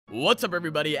What's up,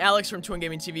 everybody? Alex from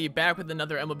TwinGamingTV back with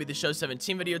another MLB The Show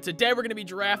 17 video. Today we're going to be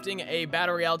drafting a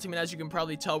Battle Royale team, and as you can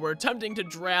probably tell, we're attempting to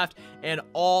draft an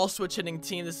all switch hitting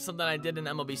team. This is something I did in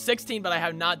MLB 16, but I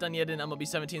have not done yet in MLB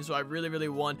 17, so I really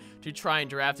want to try and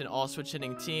draft an all switch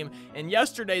hitting team. In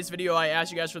yesterday's video, I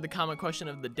asked you guys for the comment question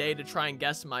of the day to try and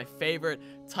guess my favorite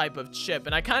type of chip,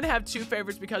 and I kind of have two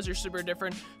favorites because they're super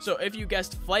different. So if you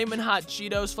guessed Flamin' Hot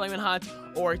Cheetos, Flamin' Hots,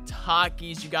 or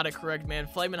Takis, you got it correct, man.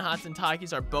 Flamin' Hots and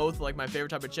Takis are both like my favorite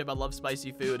type of chip. I love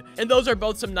spicy food, and those are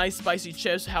both some nice spicy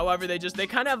chips. However, they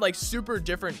kind of have like super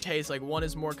different tastes. Like one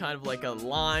is more kind of like a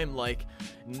lime, like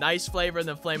nice flavor, and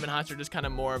then Flamin' Hots are just kind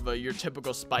of more of your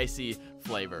typical spicy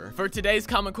flavor. For today's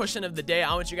comment question of the day,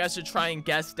 I want you guys to try and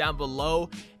guess down below,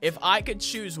 if I could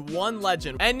choose one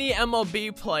legend, any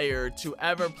MLB player to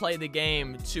ever play the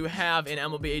game, to have in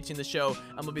MLB 18 The Show,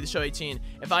 MLB The Show 18,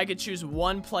 if I could choose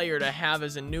one player to have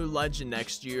as a new legend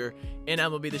next year in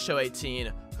MLB The Show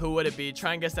 18, who would it be?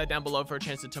 Try and guess that down below for a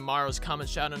chance at tomorrow's comment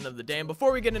shout-out of the day. And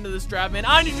before we get into this draft, man,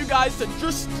 I need you guys to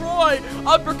destroy,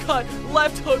 uppercut,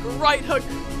 left hook, right hook,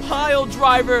 pile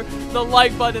driver, the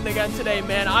like button again today,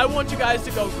 man. I want you guys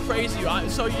to go crazy.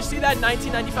 So you see that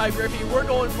 1995 Griffey? We're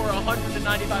going for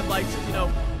 195 likes, you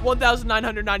know.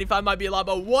 1,995 might be a lot,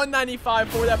 but 195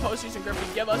 for that postseason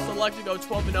Griffey. Give us the luck to go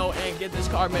 12-0 and get this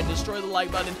card, man. Destroy the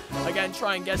like button. Again,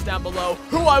 try and guess down below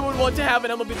who I would want to have in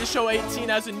MLB The Show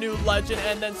 18 as a new legend,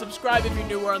 and then subscribe if you're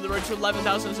new. We're on the road to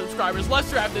 11,000 subscribers.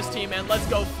 Let's draft this team, man. Let's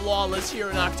go flawless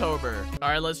here in October. All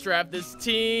right, let's draft this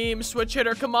team. Switch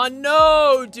hitter, come on.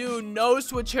 No, dude, no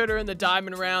switch hitter in the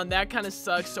diamond round. That kind of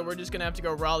sucks, so we're just gonna have to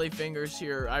go Raleigh fingers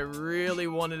here. I really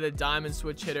wanted a diamond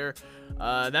switch hitter.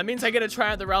 That means I get to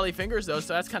try out the Raleigh fingers though,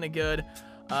 so that's kind of good.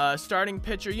 Starting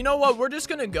pitcher, you know what, we're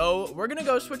gonna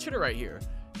go switch hitter right here,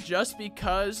 just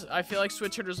because I feel like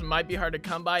switch hitters might be hard to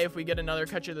come by. If we get another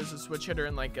catcher that's a switch hitter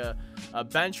in like a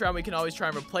bench round, we can always try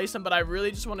and replace them, but I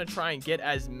really just want to try and get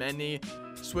as many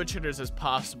switch hitters as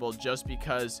possible, just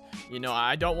because, you know,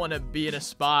 I don't want to be in a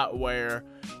spot where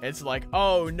it's like,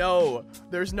 oh no,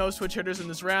 there's no switch hitters in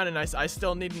this round and I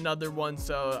still need another one.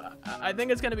 So I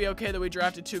think it's going to be okay that we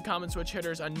drafted two common switch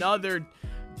hitters, another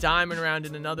diamond round,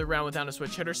 and another round without a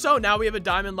switch hitter. So now we have a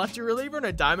diamond lefty reliever and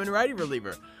a diamond righty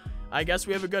reliever. I guess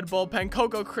we have a good bullpen.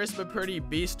 Coco Crisp, a pretty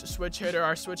beast switch hitter.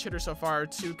 Our switch hitters so far are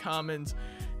two commons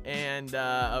and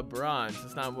a bronze.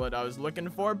 That's not what I was looking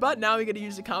for, but now we get to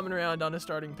use the common round on a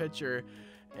starting pitcher.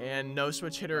 And no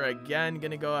switch hitter again.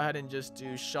 Gonna go ahead and just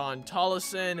do Sean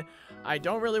Tollison. I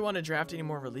don't really want to draft any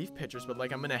more relief pitchers, but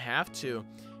like I'm gonna have to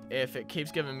if it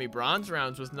keeps giving me bronze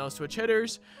rounds with no switch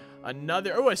hitters. A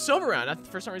silver round.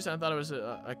 For some reason I thought it was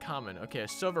a common. Okay, a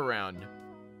silver round.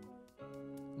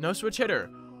 No switch hitter.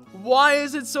 Why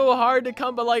is it so hard to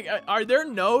come? But like, are there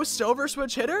no silver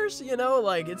switch hitters? You know,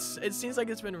 like it seems like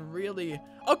it's been really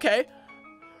okay.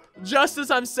 Just as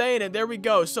I'm saying it, there we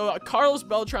go. So Carlos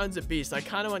Beltran's a beast. I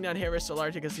kind of went down Harris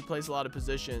Solarte because he plays a lot of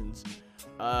positions.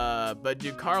 But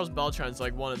dude, Carlos Beltran's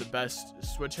like one of the best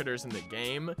switch hitters in the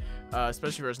game,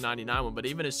 especially for his 99 one. But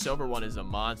even his silver one is a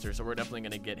monster, so we're definitely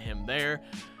gonna get him there.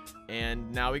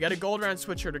 And now we got a gold round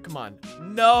switch hitter. Come on.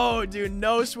 No, dude,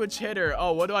 no switch hitter.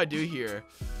 Oh, what do I do here?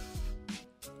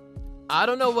 I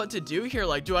don't know what to do here.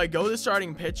 Like, do I go the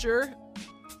starting pitcher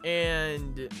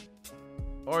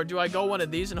or do I go one of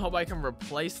these and hope I can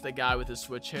replace the guy with a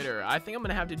switch hitter? I think I'm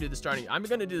gonna have to do the starting. I'm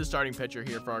gonna do the starting pitcher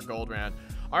here for our gold round,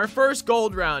 our first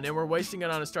gold round, and we're wasting it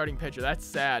on a starting pitcher. That's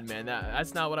sad, man.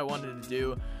 That's not what I wanted to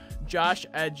do. Josh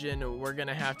Edgin, we're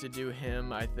gonna have to do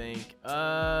him, I think.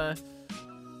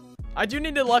 I do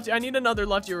need a lefty. I need another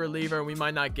lefty reliever, and we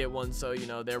might not get one. So, you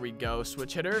know, there we go.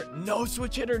 Switch hitter. No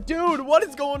switch hitter. Dude, what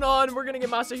is going on? We're going to get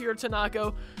Masahiro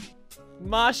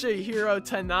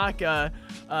Tanaka.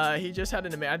 He just had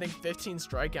I think 15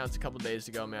 strikeouts a couple days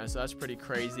ago, man. So that's pretty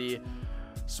crazy.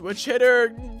 Switch hitter.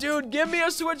 Dude, give me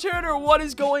a switch hitter. What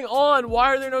is going on? Why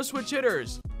are there no switch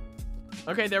hitters?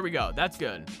 Okay, there we go. That's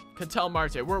good. Ketel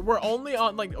Marte. We're only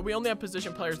on, like, we only have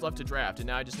position players left to draft, and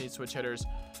now I just need switch hitters.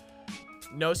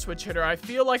 No switch hitter. I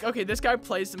feel like, okay, this guy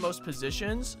plays the most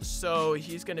positions, so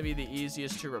he's going to be the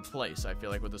easiest to replace, I feel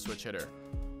like, with a switch hitter.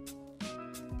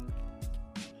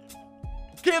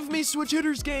 Give me switch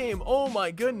hitters game. Oh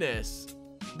my goodness.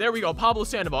 There we go. Pablo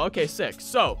Sandoval. Okay, 6.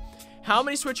 So, how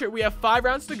many switch hitters? We have 5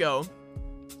 rounds to go,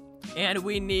 and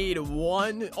we need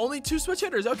only 2 switch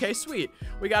hitters. Okay, sweet.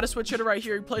 We got a switch hitter right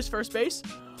here. He plays first base.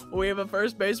 We have a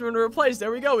first baseman to replace.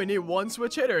 There we go. We need 1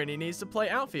 switch hitter, and he needs to play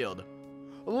outfield.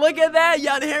 Look at that,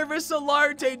 Harris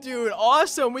Solarte, dude.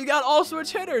 Awesome. We got all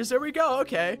switch hitters. There we go.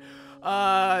 Okay.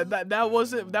 That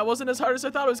wasn't as hard as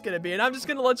I thought it was gonna be. And I'm just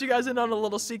gonna let you guys in on a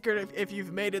little secret if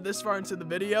you've made it this far into the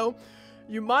video.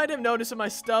 You might have noticed that my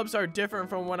stubs are different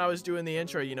from when I was doing the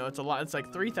intro. You know, it's a lot. It's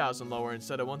like 3,000 lower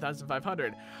instead of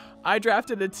 1,500. I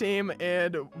drafted a team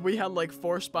and we had like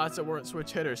 4 spots that weren't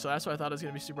switch hitters. So that's why I thought it was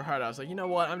going to be super hard. I was like, you know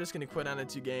what? I'm just going to quit on it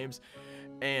 2 games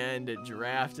and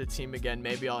draft a team again.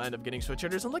 Maybe I'll end up getting switch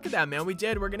hitters. And look at that, man. We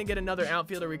did. We're going to get another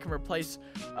outfielder. We can replace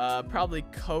probably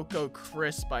Coco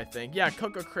Crisp, I think. Yeah,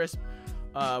 Coco Crisp.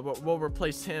 We'll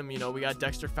replace him. You know, we got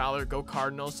Dexter Fowler, go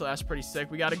Cardinals, so that's pretty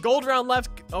sick. We got a gold round left.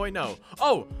 Oh wait, no.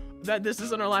 Oh, this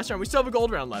isn't our last round. We still have a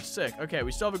gold round left. Sick. Okay,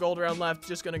 we still have a gold round left.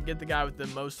 Just gonna get the guy with the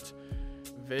most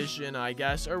vision, I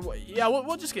guess. Or yeah,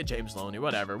 we'll just get James Loney.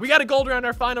 Whatever. We got a gold round.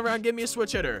 Our final round. Give me a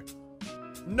switch hitter.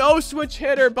 No switch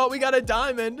hitter, but we got a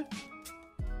diamond.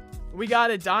 We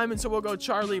got a diamond, so we'll go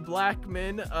Charlie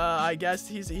Blackmon. I guess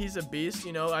he's a beast.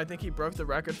 You know, I think he broke the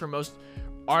record for most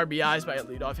RBIs by a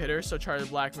leadoff hitter, so Charlie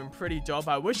Blackmon, pretty dope.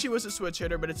 I wish he was a switch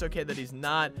hitter, but it's okay that he's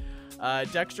not.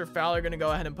 Dexter Fowler, gonna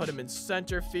go ahead and put him in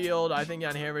center field. I think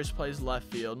Jan Harris plays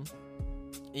left field.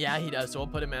 Yeah, he does, so we'll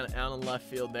put him out in left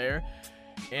field there.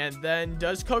 And then,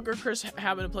 does Coker Chris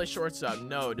happen to play shortstop?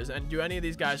 No. Do any of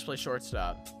these guys play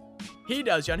shortstop? He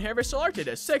does. Jan Harris Solarte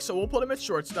does. 6, so we'll put him at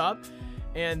shortstop.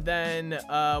 And then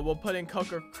we'll put in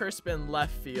Coco Crisp in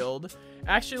left field.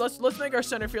 Actually, let's make our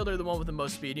center fielder the one with the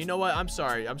most speed. You know what? I'm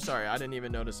sorry. I didn't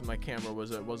even notice that my camera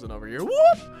wasn't over here.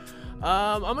 Whoop!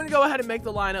 I'm gonna go ahead and make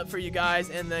the lineup for you guys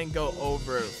and then go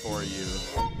over it for you.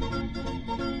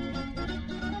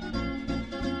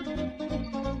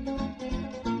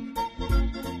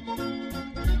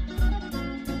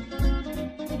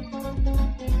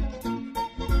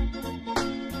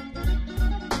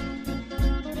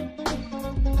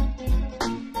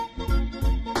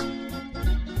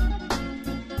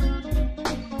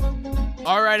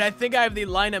 All right, I think I have the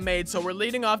lineup made. So we're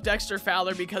leading off Dexter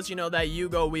Fowler because, you know, that you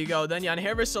go, we go. Then Jan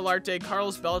Harris Solarte,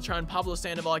 Carlos Beltran, Pablo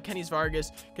Sandoval, Kenny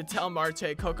Vargas, Ketel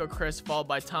Marte, Coco Chris, followed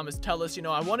by Thomas Tellis. You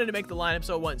know, I wanted to make the lineup,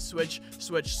 so it went switch,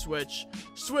 switch, switch,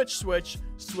 switch, switch,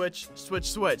 switch,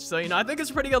 switch, switch. So, you know, I think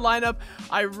it's a pretty good lineup.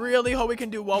 I really hope we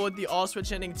can do well with the all switch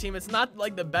hitting team. It's not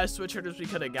like the best switch hitters we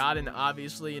could have gotten.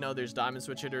 Obviously, you know, there's diamond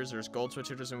switch hitters, there's gold switch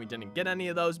hitters, and we didn't get any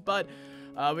of those. But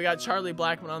we got Charlie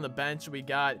Blackmon on the bench. We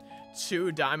got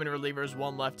 2 diamond relievers,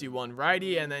 1 lefty, 1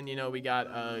 righty, and then, you know, we got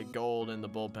gold in the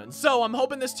bullpen. So I'm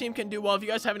hoping this team can do well. If you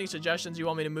guys have any suggestions, you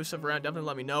want me to move stuff around, definitely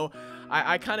let me know.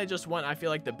 I kind of just want, I feel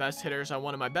like, the best hitters. I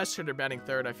wanted my best hitter batting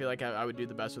third. I feel like I would do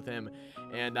the best with him,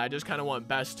 and I just kind of want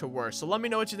best to worst. So let me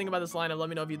know what you think about this lineup. Let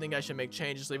me know if you think I should make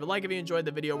changes. Leave a like if you enjoyed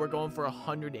the video. We're going for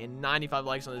 195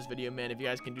 likes on this video, man. If you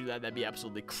guys can do that, that'd be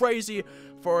absolutely crazy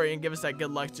for you, and give us that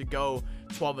good luck to go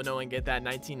 12-0 and get that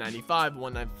 1995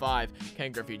 195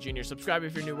 Ken Griffey Jr. Subscribe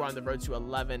if you're new. We're on the road to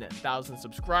 11,000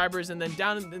 subscribers. And then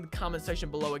down in the comment section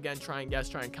below, again, try and guess,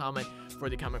 try and comment for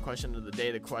the comment question of the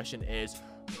day. The question is,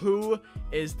 who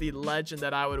is the legend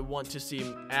that I would want to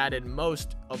see added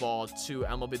most of all to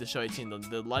MLB The Show 18?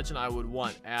 The legend I would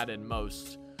want added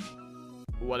most.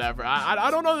 Whatever. I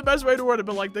don't know the best way to word it,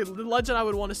 but like the legend I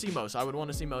would want to see most. I would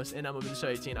want to see most in MLB The Show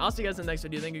 18. I'll see you guys in the next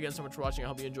video. Thank you again so much for watching. I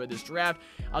hope you enjoyed this draft.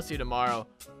 I'll see you tomorrow.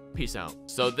 Peace out.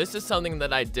 So this is something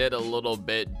that I did a little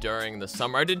bit during the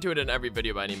summer. I didn't do it in every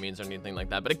video by any means or anything like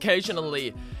that, but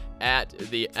occasionally at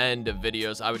the end of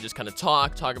videos, I would just kind of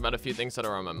talk about a few things that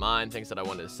are on my mind, things that I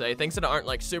wanted to say, things that aren't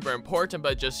like super important,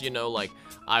 but just, you know, like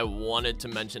I wanted to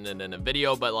mention it in a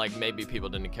video, but like maybe people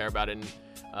didn't care about it. And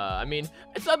I mean,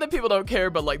 it's not that people don't care,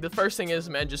 but like the first thing is,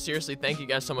 man, just seriously, thank you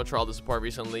guys so much for all the support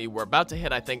recently. We're about to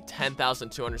hit, I think,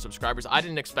 10,200 subscribers. I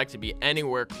didn't expect to be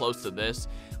anywhere close to this,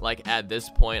 like at this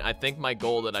point. I think my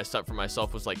goal that I set for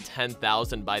myself was like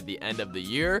 10,000 by the end of the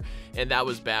year, and that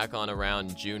was back on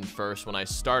around June 1st when I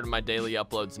started my daily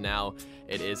uploads. Now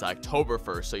it is October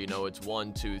 1st, so you know it's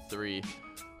 1, 2, 3,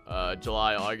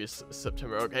 July, August,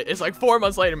 September. Okay, it's like 4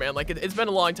 months later, man. Like it's been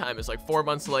a long time. It's like 4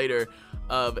 months later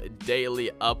of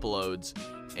daily uploads,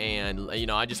 and you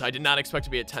know, I did not expect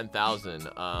to be at 10,000.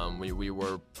 We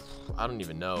were, I don't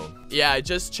even know. Yeah, I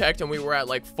just checked and we were at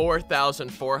like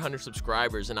 4,400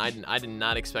 subscribers, and I did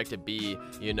not expect to be,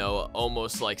 you know,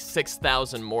 almost like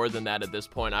 6,000 more than that at this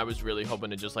point. I was really hoping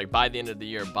to just like by the end of the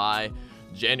year, by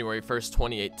January 1st,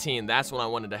 2018, that's when I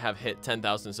wanted to have hit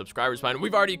 10,000 subscribers by, and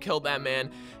we've already killed that, man.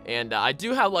 And I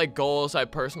do have like goals, I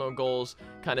have personal goals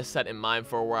kind of set in mind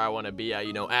for where I want to be at,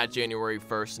 you know, at January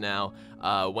 1st now,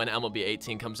 when MLB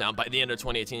 18 comes out by the end of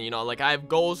 2018, you know, like I have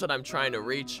goals that I'm trying to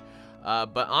reach.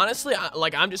 But honestly,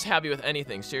 I'm just happy with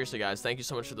anything. Seriously, guys, thank you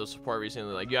so much for the support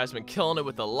recently. Like, you guys have been killing it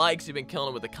with the likes, you've been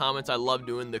killing it with the comments. I love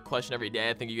doing the question every day.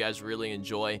 I think you guys really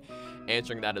enjoy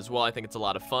answering that as well. I think it's a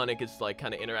lot of fun. It gets like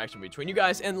kind of interaction between you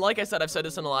guys. And like I said, I've said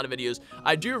this in a lot of videos,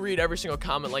 I do read every single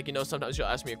comment. Like, you know, sometimes you'll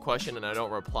ask me a question and I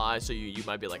don't reply, so you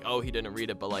might be like, oh, he didn't read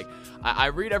it, but like I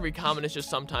read every comment. It's just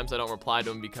sometimes I don't reply to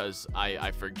them because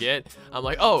I forget. I'm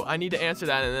like, oh, I need to answer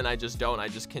that, and then I just don't. I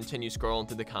just continue scrolling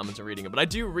through the comments and reading it. But I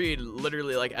do read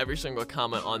literally like every single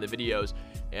comment on the videos,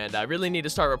 and I really need to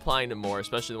start replying to more,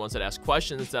 especially the ones that ask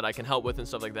questions that I can help with and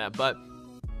stuff like that. But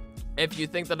if you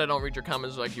think that I don't read your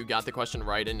comments, like you got the question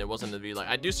right and it wasn't to be like,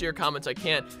 I do see your comments. I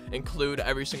can't include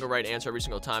every single right answer every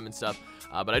single time and stuff,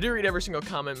 but I do read every single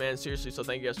comment, man, seriously. So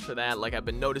thank you guys for that. Like, I've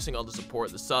been noticing all the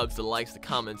support, the subs, the likes, the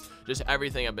comments, just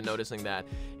everything. I've been noticing that,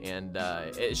 and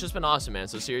it's just been awesome, man.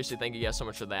 So seriously, thank you guys so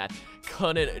much for that.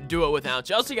 Couldn't do it without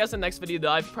you. I'll see you guys in the next video,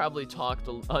 though. I've probably talked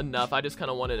enough. I just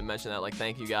kind of wanted to mention that, like,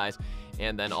 thank you guys,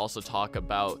 and then also talk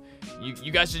about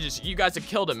you guys have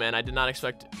killed it, man. I did not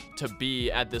expect to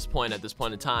be at this point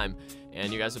in time,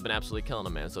 and you guys have been absolutely killing it,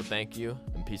 man. So thank you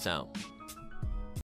and peace out.